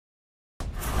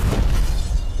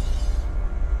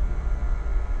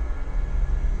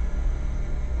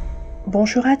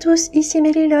Bonjour à tous, ici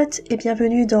Mélilotte et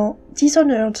bienvenue dans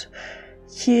Dishonored,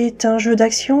 qui est un jeu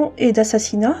d'action et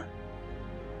d'assassinat.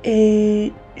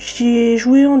 Et j'y ai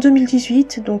joué en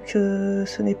 2018, donc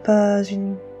ce n'est pas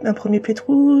un premier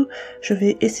playthrough, je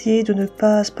vais essayer de ne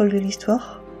pas spoiler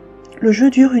l'histoire. Le jeu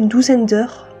dure une 12aine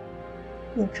d'heures,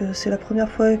 donc c'est la première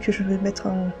fois que je vais mettre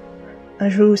un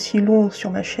jeu aussi long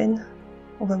sur ma chaîne.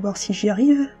 On va voir si j'y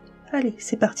arrive. Allez,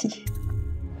 c'est parti.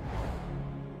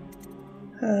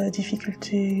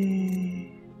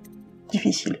 Difficulté...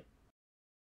 difficile.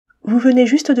 Vous venez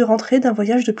juste de rentrer d'un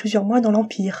voyage de plusieurs mois dans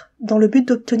l'Empire, dans le but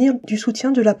d'obtenir du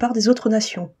soutien de la part des autres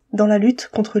nations, dans la lutte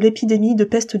contre l'épidémie de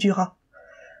peste du rat.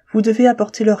 Vous devez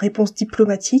apporter leur réponse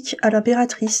diplomatique à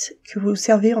l'impératrice, que vous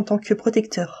servez en tant que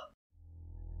protecteur.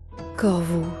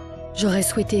 Corvo, j'aurais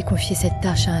souhaité confier cette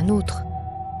tâche à un autre,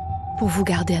 pour vous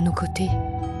garder à nos côtés.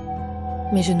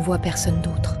 Mais je ne vois personne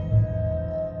d'autre.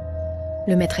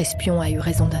 Le maître espion a eu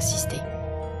raison d'insister.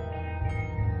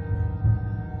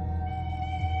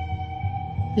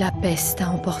 La peste a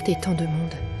emporté tant de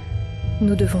monde.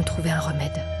 Nous devons trouver un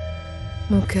remède.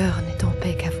 Mon cœur n'est en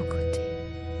paix qu'à vos côtés.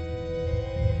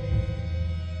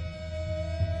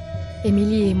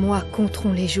 Émilie et moi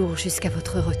compterons les jours jusqu'à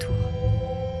votre retour.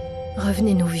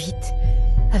 Revenez-nous vite,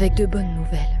 avec de bonnes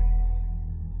nouvelles.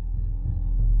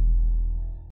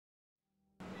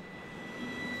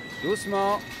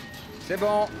 Doucement, c'est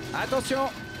bon, attention!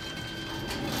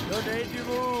 Donnez du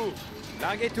mou!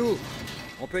 Larguez tout,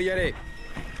 on peut y aller.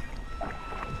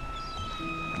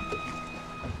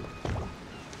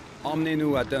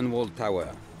 Emmenez-nous à Dunwall Tower.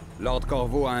 Lord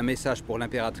Corvo a un message pour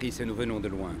l'impératrice et nous venons de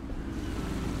loin.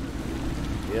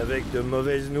 Et avec de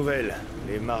mauvaises nouvelles.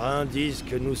 Les marins disent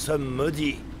que nous sommes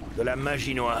maudits de la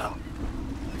magie noire.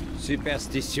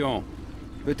 Superstition.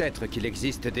 Peut-être qu'il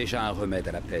existe déjà un remède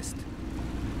à la peste.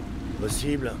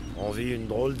 Possible, on vit une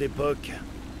drôle d'époque.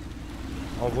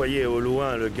 Envoyer au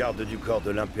loin le garde du corps de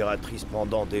l'impératrice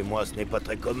pendant des mois, ce n'est pas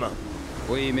très commun.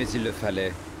 Oui, mais il le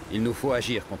fallait. Il nous faut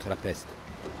agir contre la peste.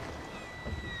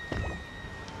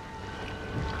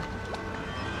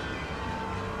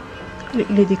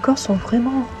 Les décors sont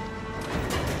vraiment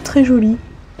très jolis,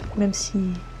 même si...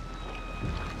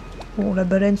 Bon, la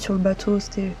baleine sur le bateau,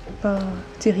 c'était pas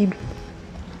terrible.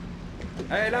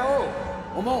 Hé, là-haut!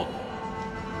 On monte!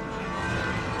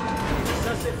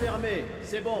 Ça c'est fermé,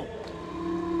 c'est bon.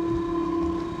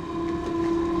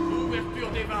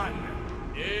 Ouverture des vannes.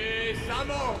 Et ça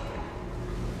monte.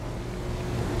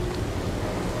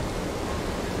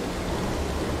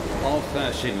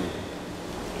 Enfin chez nous.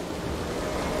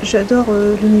 J'adore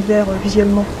l'univers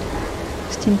visuellement,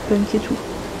 steampunk et tout.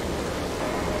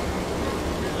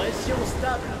 Pression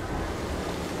stable.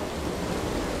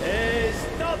 Et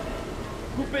stop!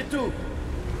 Coupez tout!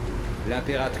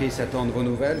 L'impératrice attend de vos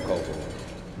nouvelles, Corvo.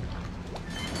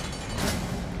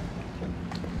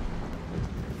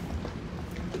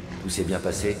 Tout s'est bien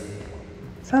passé?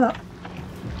 Ça va,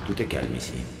 Tout est calme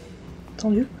ici. tant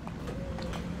mieux.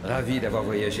 Ravi d'avoir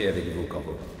voyagé avec vous,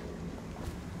 Corvo.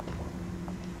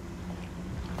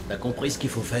 T'as compris ce qu'il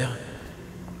faut faire?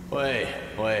 Ouais.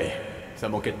 Ça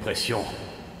manquait de pression.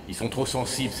 Ils sont trop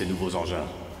sensibles, ces nouveaux engins.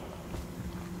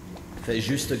 Fais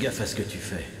juste gaffe à ce que tu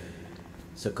fais.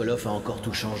 Sokolov a encore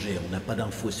tout changé, on n'a pas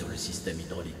d'infos sur le système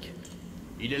hydraulique.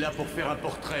 Il est là pour faire un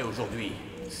portrait aujourd'hui.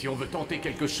 Si on veut tenter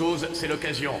quelque chose, c'est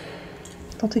l'occasion.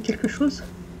 Tenter quelque chose?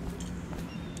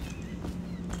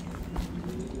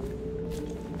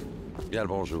 Bien le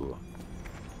bonjour.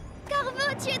 Corvo,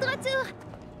 tu es de retour!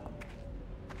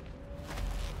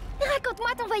 Raconte-moi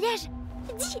ton voyage.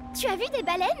 Dis, tu as vu des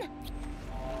baleines?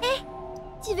 Hé,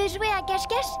 tu veux jouer à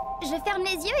cache-cache? Je ferme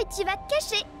les yeux et tu vas te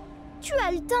cacher. Tu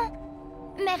as le temps.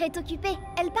 Mère est occupée.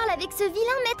 Elle parle avec ce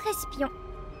vilain maître espion.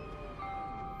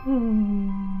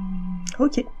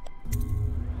 Ok.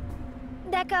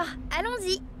 D'accord,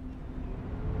 allons-y.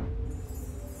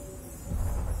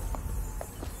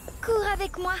 Cours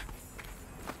avec moi.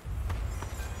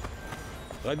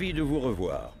 Ravi de vous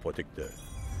revoir, protecteur.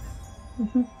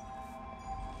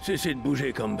 Cessez de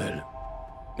bouger, Campbell.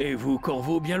 Et vous,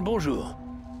 Corvo, bien le bonjour.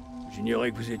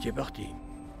 J'ignorais que vous étiez parti.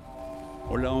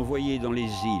 On l'a envoyé dans les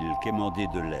îles quémander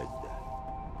de l'aide.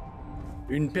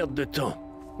 Une perte de temps.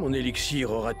 Mon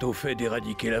élixir aura tôt fait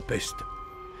d'éradiquer la peste.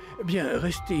 Eh bien,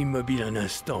 restez immobile un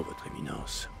instant, votre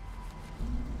éminence.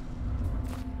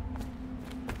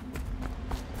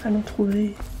 Allons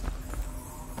trouver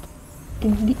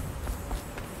Émilie.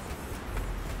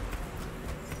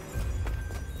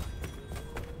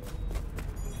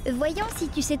 Voyons si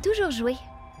tu sais toujours jouer.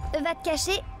 Va te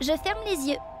cacher, je ferme les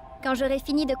yeux. Quand j'aurai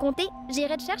fini de compter,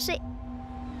 j'irai te chercher.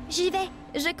 J'y vais,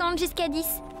 je compte jusqu'à 10.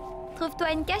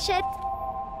 Trouve-toi une cachette.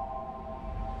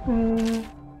 Oh.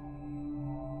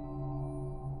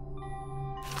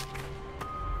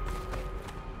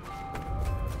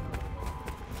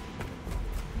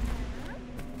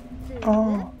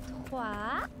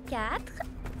 3, 4,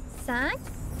 5,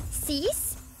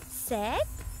 6, 7,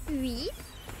 8,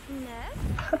 9,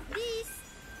 10.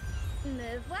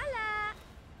 Me voilà.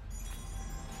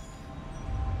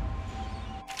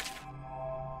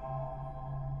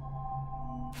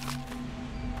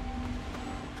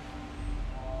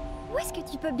 Où est-ce que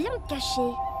tu peux bien te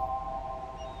cacher?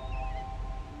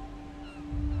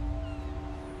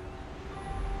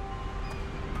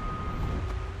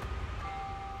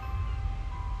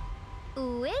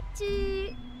 Où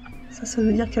es-tu? Ça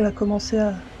veut dire qu'elle a commencé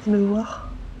à me voir.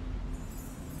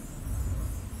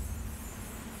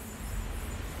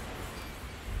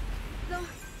 Bon,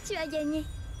 tu as gagné.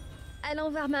 Allons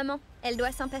voir maman, elle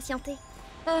doit s'impatienter.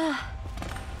 Ah.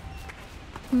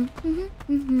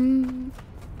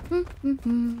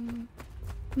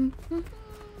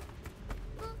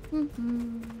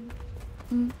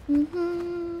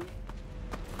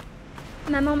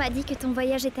 Maman m'a dit que ton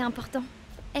voyage était important.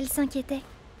 Elle s'inquiétait.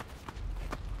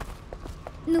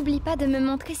 N'oublie pas de me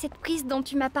montrer cette prise dont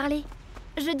tu m'as parlé.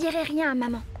 Je dirai rien à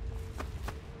maman.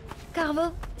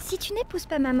 Corvo, si tu n'épouses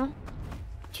pas maman,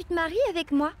 tu te maries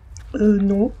avec moi?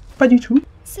 Non, pas du tout.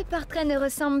 Ce portrait ne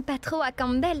ressemble pas trop à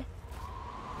Campbell.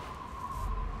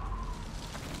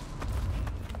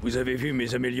 Vous avez vu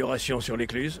mes améliorations sur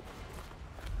l'écluse?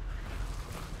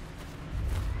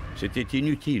 C'était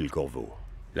inutile, Corvo.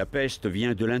 La peste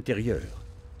vient de l'intérieur.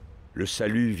 Le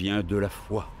salut vient de la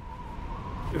foi.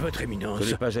 Votre éminence,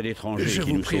 Ce n'est pas à l'étranger je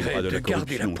qui vous nous sauvera prierai de la de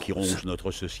garder la corruption qui bronze. ronge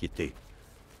notre société.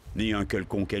 Ni un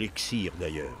quelconque élixir,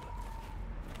 d'ailleurs.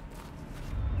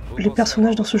 Les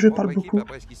personnages dans ce jeu parlent beaucoup.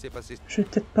 Après ce qui s'est passé, Je vais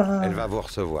peut-être pas, elle va vous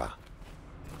recevoir.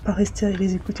 pas rester à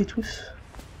les écouter tous.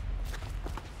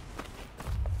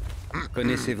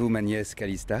 Connaissez-vous ma nièce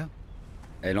Calista?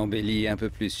 Elle embellit un peu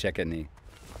plus chaque année.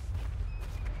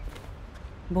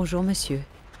 Bonjour, monsieur.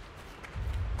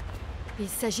 Il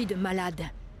s'agit de malades,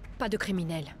 pas de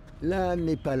criminels. Là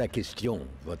n'est pas la question,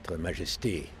 votre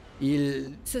majesté.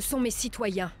 Ce sont mes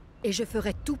citoyens, et je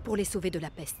ferai tout pour les sauver de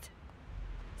la peste.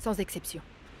 Sans exception.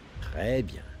 Très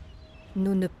bien.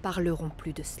 Nous ne parlerons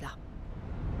plus de cela.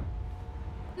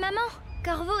 Maman,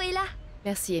 Corvo est là.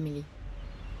 Merci, Emily.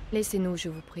 Laissez-nous, je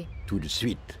vous prie. Tout de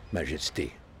suite,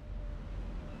 majesté.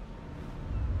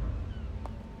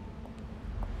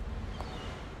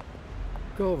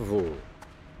 Corvo,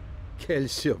 quelle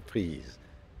surprise.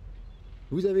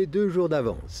 Vous avez 2 jours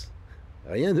d'avance.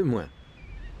 Rien de moins.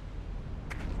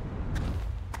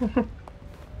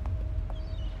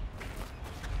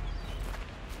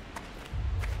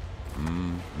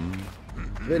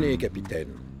 Venez,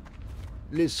 capitaine.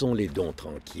 Laissons les dons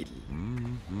tranquilles.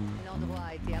 L'endroit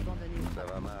a été abandonné. Ça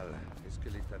va mal. Est-ce que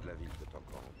l'état de la ville peut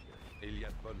encore empirer? Il y a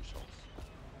de bonnes chances.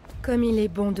 Comme il est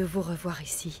bon de vous revoir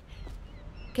ici.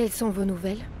 Quelles sont vos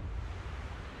nouvelles?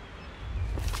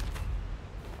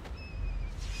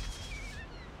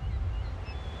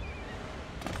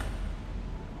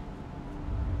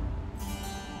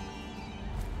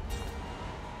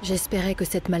 J'espérais que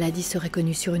cette maladie serait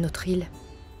connue sur une autre île,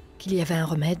 qu'il y avait un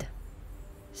remède.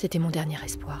 C'était mon dernier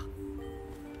espoir.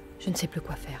 Je ne sais plus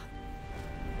quoi faire.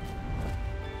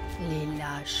 Les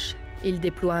lâches. Ils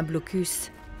déploient un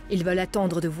blocus. Ils veulent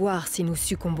attendre de voir si nous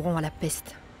succomberons à la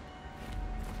peste.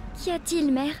 Qu'y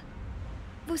a-t-il, mère?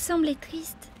 Vous semblez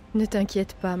triste. Ne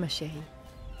t'inquiète pas, ma chérie.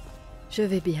 Je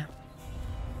vais bien.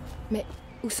 Mais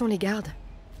où sont les gardes?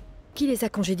 Qui les a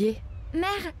congédiés?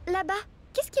 Mère, là-bas,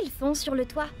 qu'est-ce qu'ils font sur le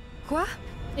toit? Quoi?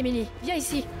 Émilie, viens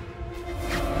ici.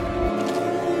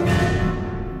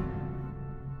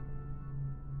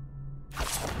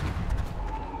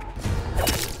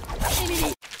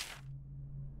 Émilie!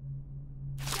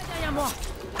 Viens derrière moi!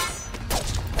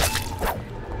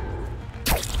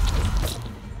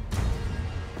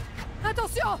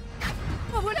 Attention!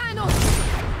 En voilà un autre!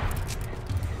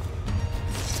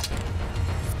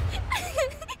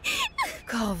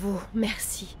 Corvo,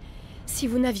 merci. Si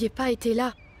vous n'aviez pas été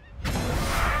là...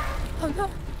 Oh non,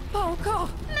 pas encore!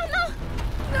 Maman!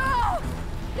 Non!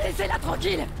 Laissez-la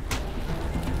tranquille!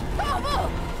 Corvo!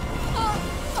 Oh!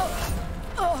 Oh!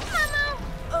 Oh! Maman!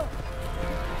 Oh!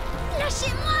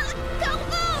 Lâchez-moi!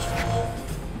 Corvo!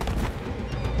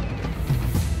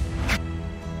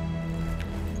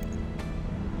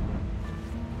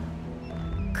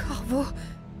 Corvo,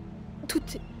 tout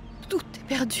est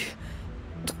perdu.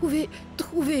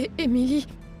 Trouvez Émilie.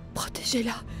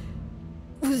 Protégez-la.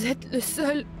 Vous êtes le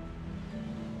seul.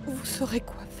 Vous saurez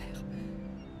quoi faire.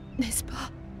 N'est-ce pas?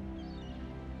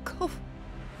 Corvo.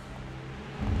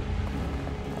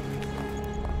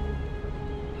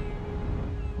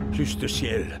 Juste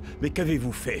ciel, mais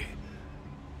qu'avez-vous fait?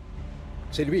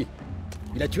 C'est lui.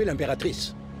 Il a tué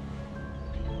l'impératrice.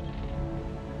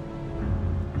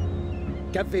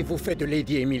 Qu'avez-vous fait de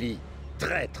Lady Emily,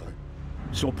 traître?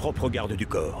 Son propre garde du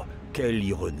corps. Quelle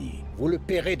ironie. Vous le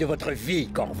paierez de votre vie,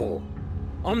 Corvo.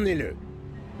 Emmenez-le.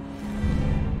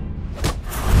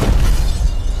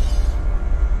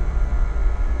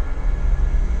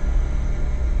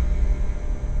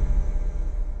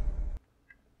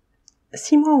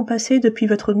 Six mois ont passé depuis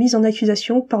votre mise en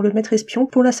accusation par le maître espion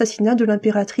pour l'assassinat de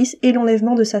l'impératrice et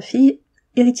l'enlèvement de sa fille,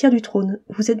 héritière du trône.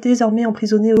 Vous êtes désormais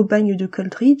emprisonné au bagne de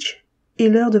Coldridge, et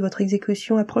l'heure de votre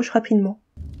exécution approche rapidement.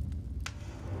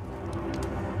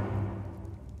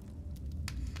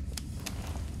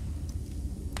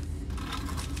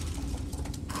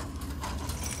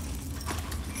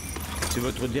 C'est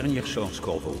votre dernière chance,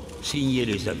 Corvo. Signez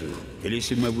les aveux, et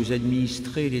laissez-moi vous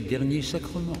administrer les derniers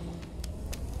sacrements.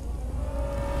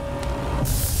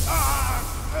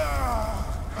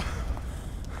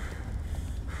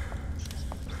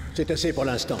 C'est assez pour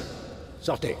l'instant.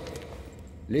 Sortez.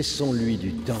 Laissons-lui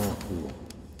du temps pour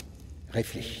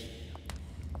réfléchir.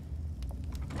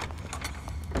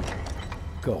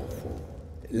 Corvo,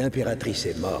 l'impératrice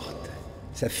est morte.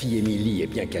 Sa fille Émilie est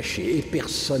bien cachée et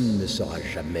personne ne saura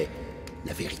jamais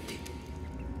la vérité.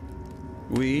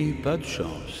 Oui, pas de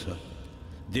chance.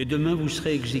 Dès demain, vous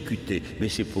serez exécuté, mais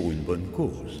c'est pour une bonne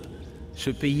cause. Ce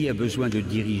pays a besoin de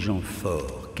dirigeants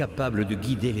forts, capables de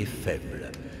guider les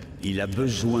faibles. Il a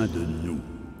besoin de nous.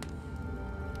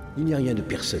 Il n'y a rien de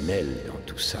personnel dans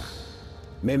tout ça,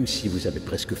 même si vous avez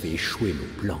presque fait échouer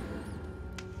nos plans.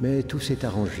 Mais tout s'est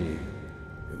arrangé.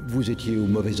 Vous étiez au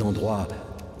mauvais endroit,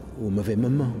 au mauvais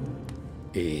moment.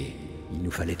 Et il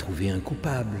nous fallait trouver un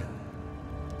coupable.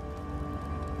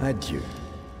 Adieu,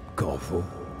 Corvo.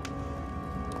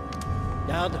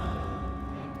 Garde,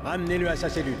 ramenez-le à sa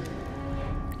cellule.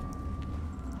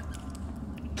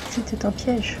 C'était un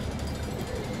piège.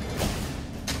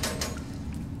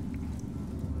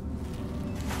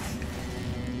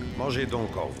 Mangez donc,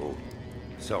 Corvo.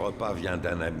 Ce repas vient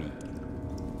d'un ami.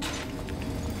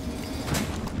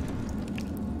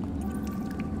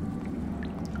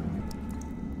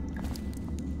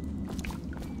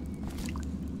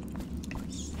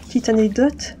 Petite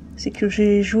anecdote, c'est que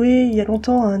j'ai joué il y a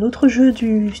longtemps à un autre jeu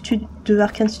de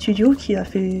Arkane Studio qui a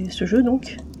fait ce jeu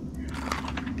donc.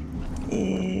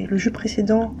 Et le jeu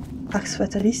précédent, Arx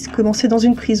Fatalis, commençait dans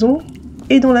une prison,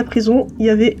 et dans la prison, il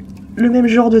y avait le même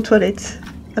genre de toilette,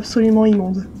 absolument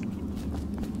immonde.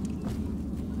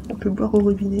 On peut boire au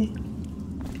robinet.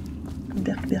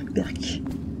 Berk, berk, berk.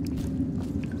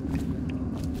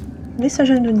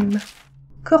 Message anonyme.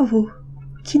 Corvo,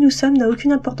 qui nous sommes n'a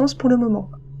aucune importance pour le moment.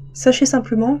 Sachez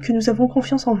simplement que nous avons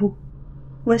confiance en vous.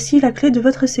 Voici la clé de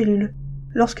votre cellule.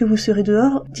 Lorsque vous serez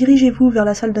dehors, dirigez-vous vers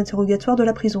la salle d'interrogatoire de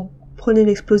la prison. Prenez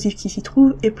l'explosif qui s'y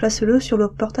trouve et placez-le sur le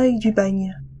portail du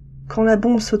bagne. Quand la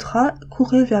bombe sautera,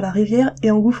 courez vers la rivière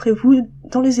et engouffrez-vous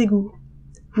dans les égouts.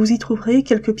 Vous y trouverez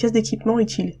quelques pièces d'équipement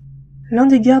utiles. L'un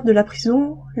des gardes de la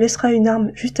prison laissera une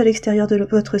arme juste à l'extérieur de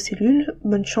votre cellule.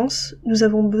 Bonne chance, nous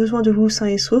avons besoin de vous sains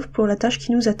et saufs pour la tâche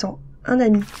qui nous attend. Un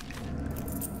ami.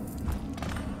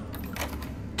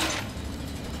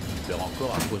 Pleure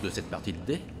encore à cause de cette partie de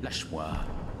dés? Lâche-moi.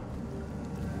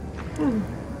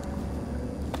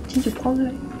 Dit de prendre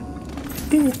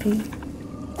une épée.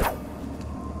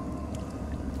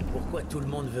 Pourquoi tout le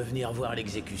monde veut venir voir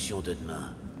l'exécution de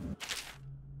demain?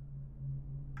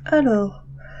 Alors,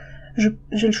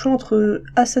 j'ai le choix entre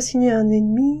assassiner un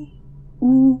ennemi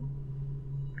ou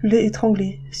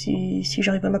l'étrangler, si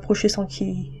j'arrive à m'approcher sans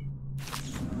qu'il...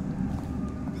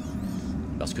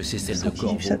 Parce que c'est celle de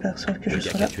Corvo, que le je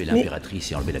gars sois qui a là. tué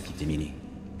l'impératrice et enlevé la petite Émilie.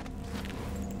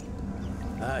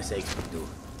 Ah, ça explique tout.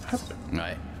 Hop.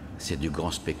 Ouais, c'est du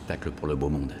grand spectacle pour le beau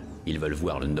monde. Ils veulent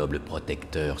voir le noble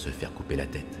protecteur se faire couper la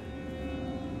tête.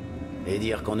 Et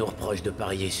dire qu'on nous reproche de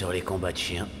parier sur les combats de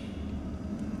chiens.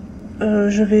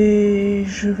 Je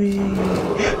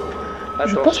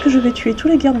pense que je vais tuer tous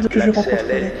les gardes que je L'accès à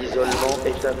rencontrerai. l'aile d'isolement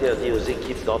est interdit aux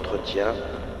équipes d'entretien,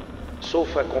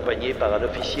 sauf accompagné par un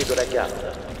officier de la garde.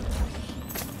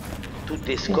 Toute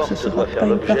escorte ce doit sera faire pas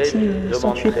une l'objet partie, d'une sans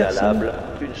demande tuer personne. préalable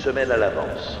une semaine à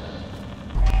l'avance.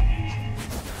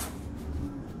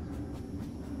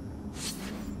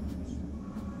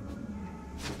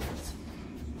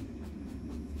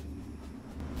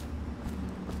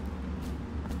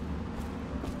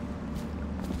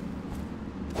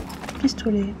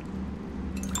 Pistolet.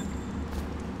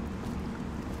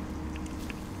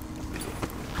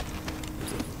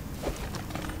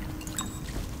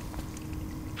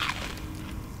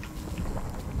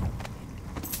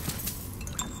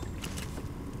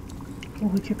 On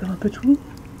récupère un peu tout.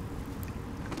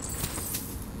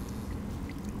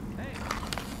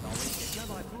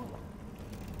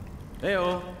 Eh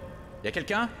oh, y'a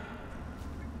quelqu'un?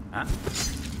 Hein?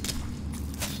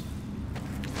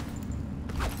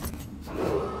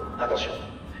 Attention,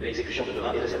 l'exécution de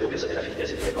demain est réservée aux personnels affectés à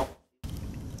cet événement.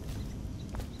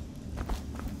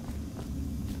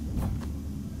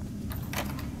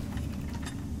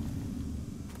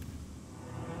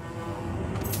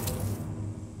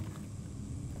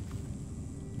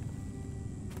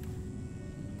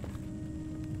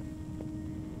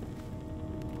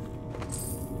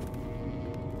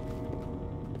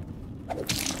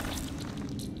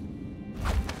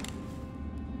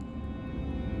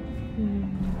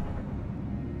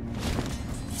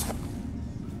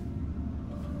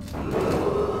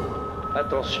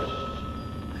 Attention,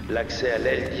 l'accès à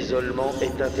l'aile d'isolement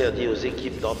est interdit aux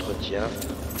équipes d'entretien,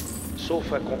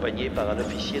 sauf accompagnées par un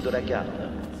officier de la garde.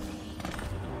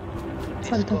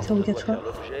 Salle d'interrogatoire.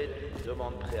 Doit faire l'objet d'une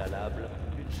demande préalable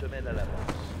une semaine à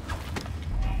l'avance.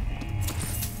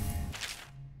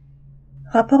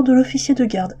 Rapport de l'officier de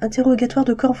garde, interrogatoire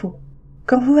de Corvo.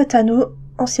 Corvo Atano,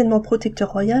 anciennement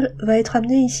protecteur royal, va être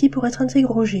amené ici pour être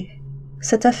interrogé.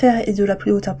 Cette affaire est de la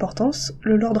plus haute importance,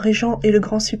 le Lord Régent et le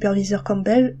grand superviseur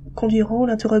Campbell conduiront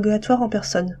l'interrogatoire en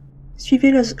personne.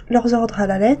 Suivez leurs ordres à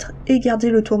la lettre et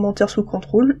gardez le tourmenteur sous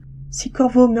contrôle. Si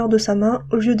Corvo meurt de sa main,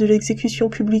 au lieu de l'exécution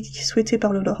publique souhaitée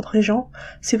par le Lord Régent,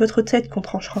 c'est votre tête qu'on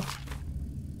tranchera.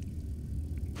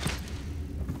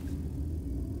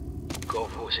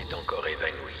 Corvo s'est encore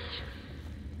évanoui.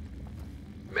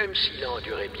 Même s'il a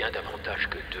enduré bien davantage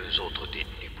que 2 autres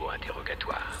détenus pour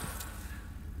interrogatoire.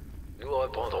 Nous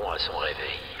reprendrons à son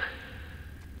réveil.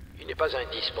 Il n'est pas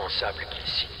indispensable qu'il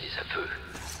signe des aveux,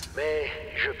 mais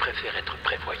je préfère être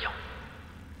prévoyant.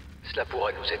 Cela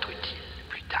pourra nous être utile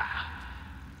plus tard.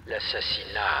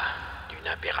 L'assassinat d'une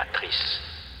impératrice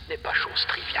n'est pas chose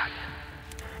triviale.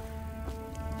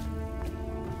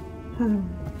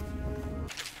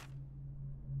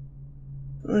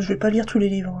 Je vais pas lire tous les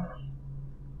livres.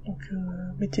 Donc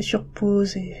mettez sur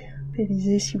pause et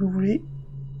lisez si vous voulez.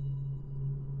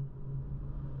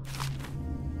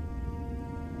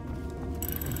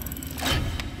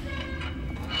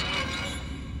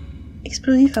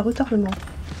 Explosif à retardement.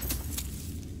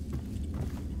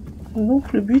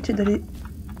 Donc le but est d'aller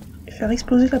faire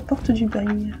exploser la porte du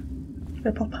bagne,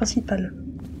 la porte principale.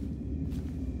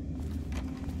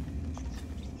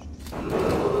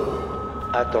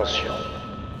 Attention,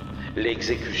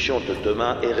 l'exécution de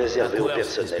demain est réservée au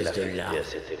personnel affecté à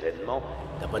cet événement.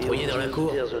 T'as patrouillé dans la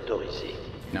cour? Autorisés.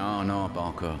 Non, non, pas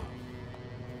encore.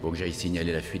 Faut que j'aille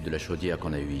signaler la fuite de la chaudière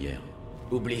qu'on a eue hier.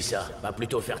 Oublie ça, va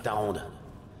plutôt faire ta ronde.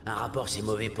 Un rapport, c'est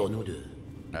mauvais pour nous deux.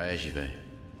 Ouais, j'y vais.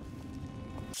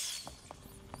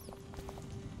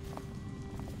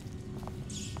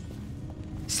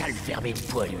 Sale fermé de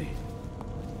poilu.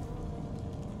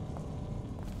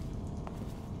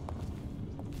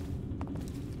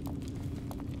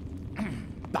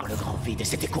 Par le grand vide, et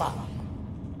c'était quoi?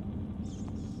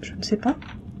 Je ne sais pas.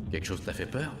 Quelque chose t'a fait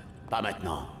peur? Pas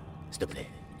maintenant, s'il te plaît.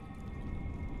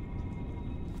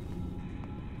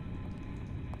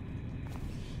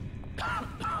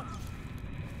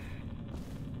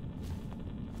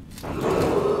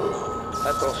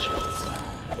 Attention,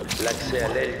 l'accès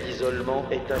à l'aile d'isolement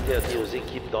est interdit aux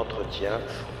équipes d'entretien,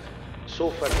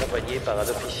 sauf accompagnées par un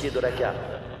officier de la garde.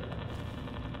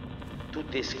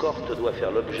 Toute escorte doit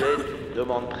faire l'objet d'une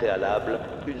demande préalable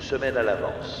une semaine à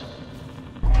l'avance.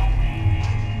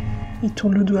 Il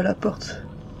tourne le dos à la porte.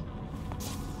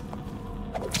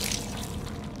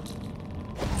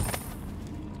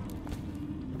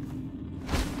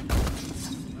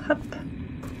 Hop.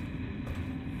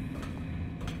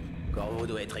 Corvo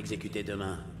doit être exécuté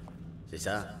demain. C'est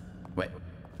ça? Ouais,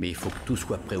 mais il faut que tout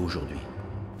soit prêt aujourd'hui.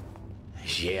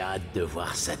 J'ai hâte de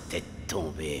voir sa tête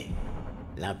tomber.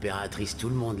 L'impératrice, tout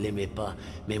le monde l'aimait pas,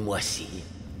 mais moi si.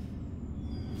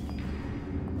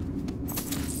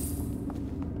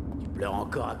 Tu pleures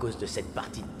encore à cause de cette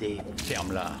partie de thé?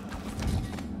 Ferme-la.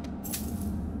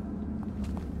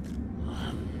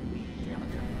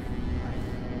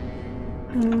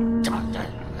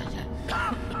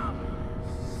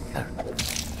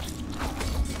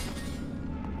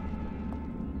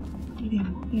 Il est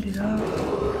où? Il est là.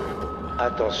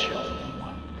 Attention,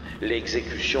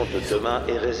 l'exécution de demain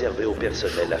est réservée au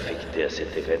personnel affecté à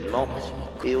cet événement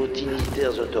et aux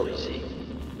dignitaires autorisés.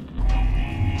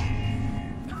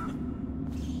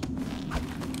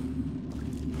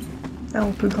 Ah,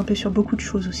 on peut grimper sur beaucoup de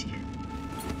choses aussi.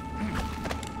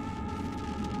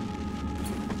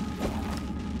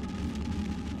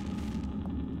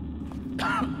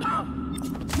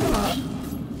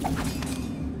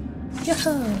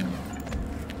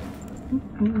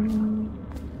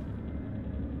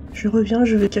 Je reviens,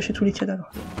 je vais cacher tous les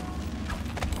cadavres.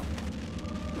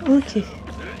 Ok.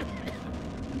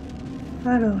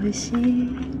 Alors ici...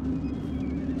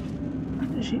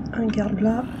 J'ai un garde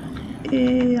là,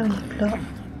 et un autre là.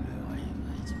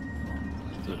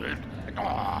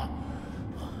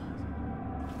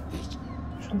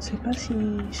 Je ne sais pas si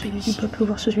celui du peuple peut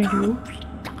voir celui du haut.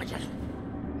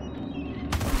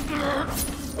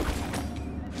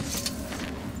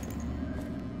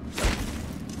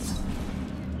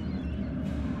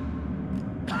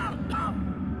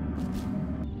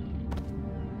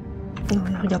 Non,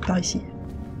 il regarde par ici.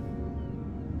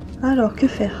 Alors, que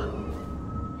faire?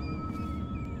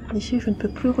 Ici, je ne peux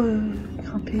plus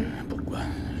grimper. Pourquoi?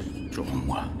 Toujours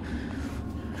moi.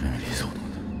 Jamais les autres.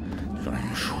 Toujours la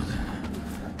même chose.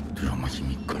 Toujours moi qui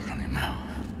m'y colle, j'en ai marre.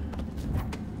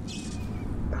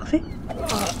 Parfait.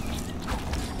 Voilà.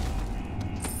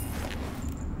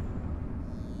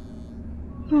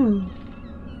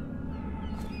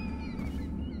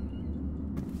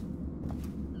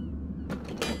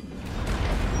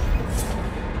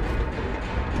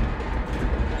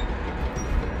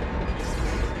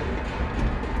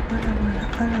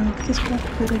 Alors, qu'est-ce qu'on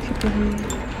peut récupérer?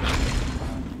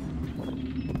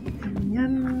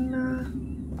 Miam.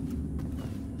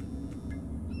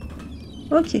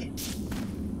 Ok.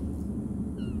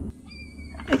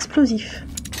 Explosif.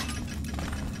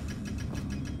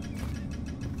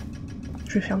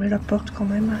 Je vais fermer la porte quand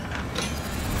même.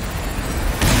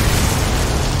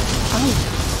 Ah oui.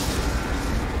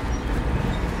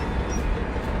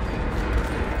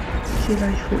 Ok, là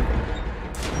il faut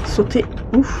sauter.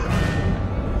 Ouf.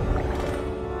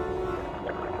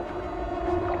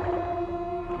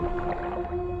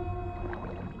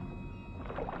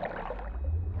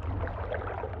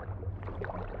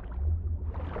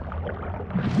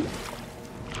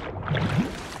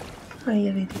 Ah, il y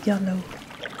avait des gardes là-haut.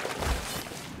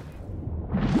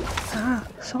 Ah,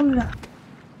 sors de là.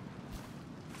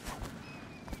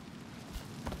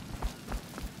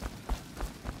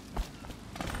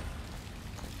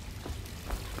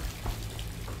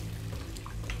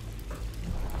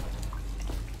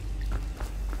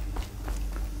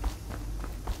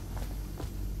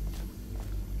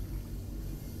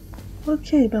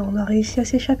 Ok, ben on a réussi à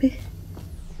s'échapper.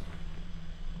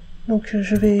 Donc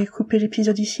je vais couper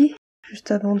l'épisode ici,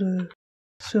 juste avant de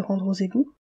se rendre aux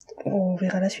égouts. On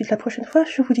verra la suite la prochaine fois,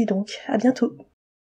 je vous dis donc à bientôt.